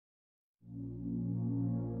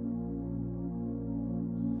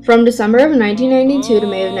From December of 1992 to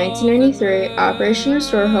May of 1993, Operation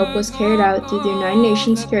Restore Hope was carried out through the United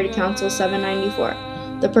Nations Security Council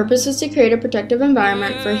 794. The purpose is to create a protective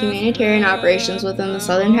environment for humanitarian operations within the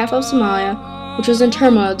southern half of Somalia, which was in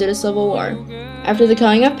turmoil due to civil war. After the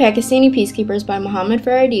killing of Pakistani peacekeepers by Mohammed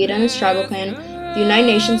Farah Aidid and his tribal clan, the United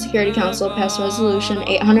Nations Security Council passed Resolution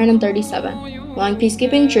 837, allowing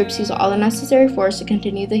peacekeeping troops to use all the necessary force to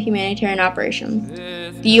continue the humanitarian operation.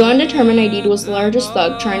 The UN determined Aidid was the largest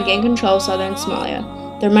thug trying to gain control of southern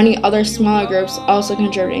Somalia. There are many other smaller groups also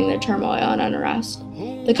contributing to the turmoil and unrest.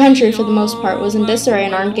 The country, for the most part, was in disarray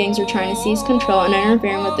and armed gangs were trying to seize control and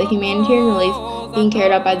interfering with the humanitarian relief being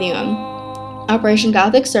carried out by the UN. Operation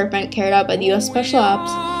Gothic Serpent, carried out by the U.S. Special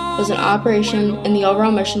Ops, was an operation in the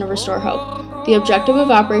overall mission of Restore Hope. The objective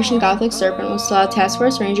of Operation Gothic Serpent was to allow Task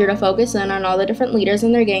Force Ranger to focus in on all the different leaders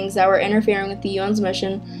and their gangs that were interfering with the UN's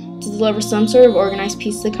mission to deliver some sort of organized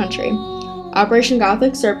peace to the country. Operation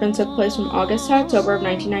Gothic Serpent took place from August to October of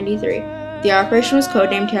 1993. The operation was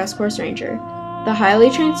codenamed Task Force Ranger. The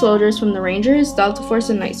highly trained soldiers from the Rangers, Delta Force,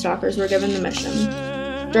 and Night Stalkers were given the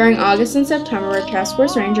mission. During August and September, Task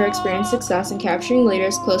Force Ranger experienced success in capturing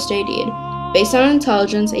leaders close to Aidid. Based on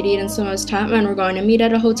intelligence, Aidid and some of his top men were going to meet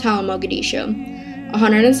at a hotel in Mogadishu.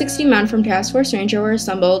 160 men from Task Force Ranger were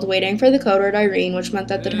assembled, waiting for the code word Irene, which meant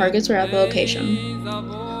that the targets were at the location.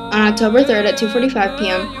 On October 3rd at 2:45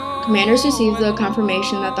 p.m., commanders received the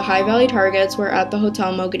confirmation that the High Valley targets were at the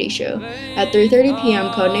hotel in Mogadishu. At 3:30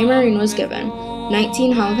 p.m., codename Irene was given.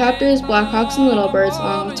 19 helicopters, Blackhawks, and Little Birds,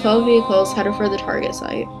 along with 12 vehicles, headed for the target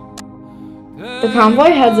site. The convoy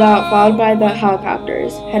heads out, followed by the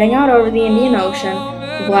helicopters. Heading out over the Indian Ocean,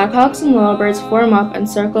 the Blackhawks and Little Birds form up and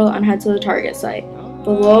circle and head to the target site.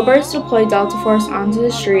 The Little Birds deploy Delta Force onto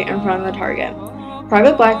the street in front of the target.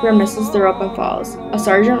 Private Blackbear misses the rope and falls. A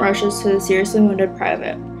sergeant rushes to the seriously wounded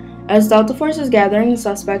private. As Delta Force is gathering the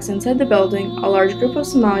suspects inside the building, a large group of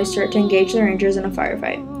Somalis start to engage the Rangers in a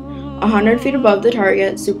firefight. 100 feet above the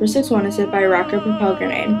target, Super 6-1 is hit by a rocket-propelled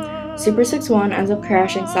grenade. Super 6-1 ends up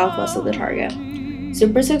crashing southwest of the target.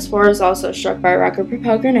 Super 6-4 is also struck by a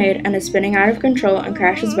rocket-propelled grenade and is spinning out of control and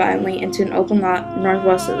crashes violently into an open lot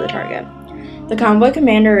northwest of the target. The convoy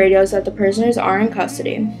commander radios that the prisoners are in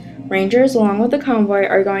custody. Rangers, along with the convoy,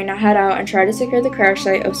 are going to head out and try to secure the crash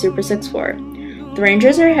site of Super 6-4. The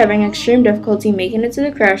Rangers are having extreme difficulty making it to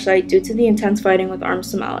the crash site due to the intense fighting with armed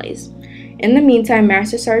Somalis. In the meantime,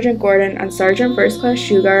 Master Sergeant Gordon and Sergeant First Class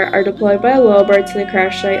Sugar are deployed by a Little Bird to the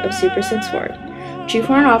crash site of Super 6-4. Chief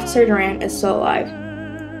Warrant Officer Durant is still alive.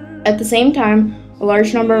 At the same time, a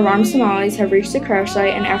large number of armed Somalis have reached the crash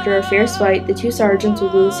site, and after a fierce fight, the two sergeants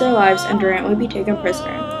would lose their lives and Durant would be taken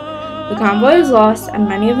prisoner. The convoy is lost, and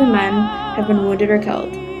many of the men have been wounded or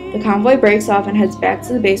killed. The convoy breaks off and heads back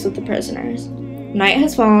to the base with the prisoners. Night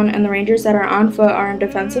has fallen, and the Rangers that are on foot are in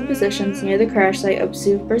defensive positions near the crash site of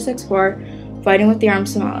Super 6-4, fighting with the armed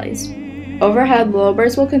Somalis. Overhead, Little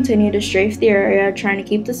Birds will continue to strafe the area, trying to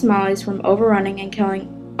keep the Somalis from overrunning and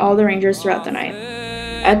killing all the Rangers throughout the night.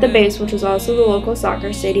 At the base, which is also the local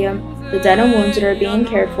soccer stadium, the dead and wounded are being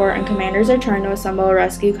cared for, and commanders are trying to assemble a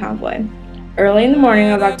rescue convoy. Early in the morning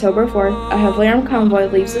of October 4th, a heavily armed convoy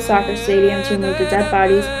leaves the soccer stadium to remove the dead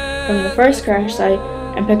bodies from the first crash site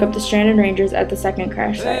and pick up the stranded Rangers at the second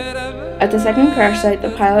crash site. At the second crash site,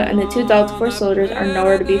 the pilot and the two Delta Force soldiers are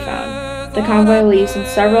nowhere to be found. The convoy leaves, and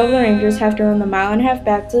several of the Rangers have to run the mile and a half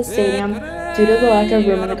back to the stadium due to the lack of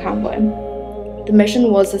room in the convoy. The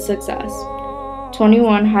mission was a success.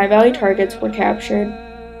 21 High Valley targets were captured.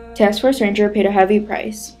 Task Force Ranger paid a heavy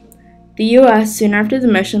price. The U.S., soon after the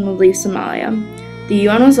mission, would leave Somalia. The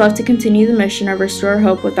UN was left to continue the mission of Restore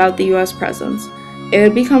Hope without the U.S. presence. It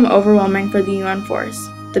would become overwhelming for the UN force.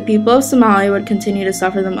 The people of Somalia would continue to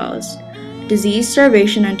suffer the most. Disease,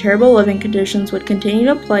 starvation, and terrible living conditions would continue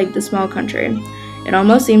to plague the small country. It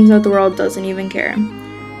almost seems that the world doesn't even care.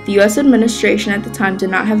 The U.S. administration at the time did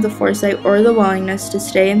not have the foresight or the willingness to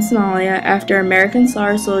stay in Somalia after American saw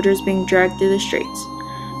our soldiers being dragged through the streets.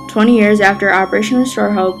 20 years after Operation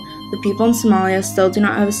Restore Hope, the people in Somalia still do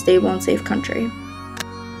not have a stable and safe country.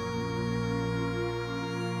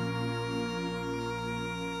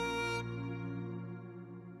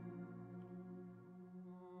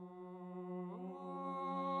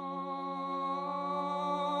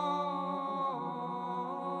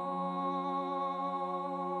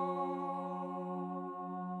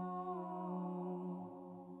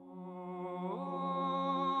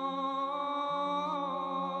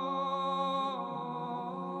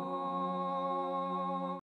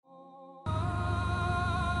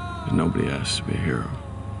 But nobody asks to be a hero.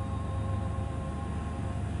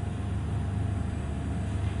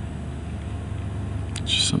 It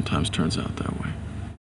just sometimes turns out that way.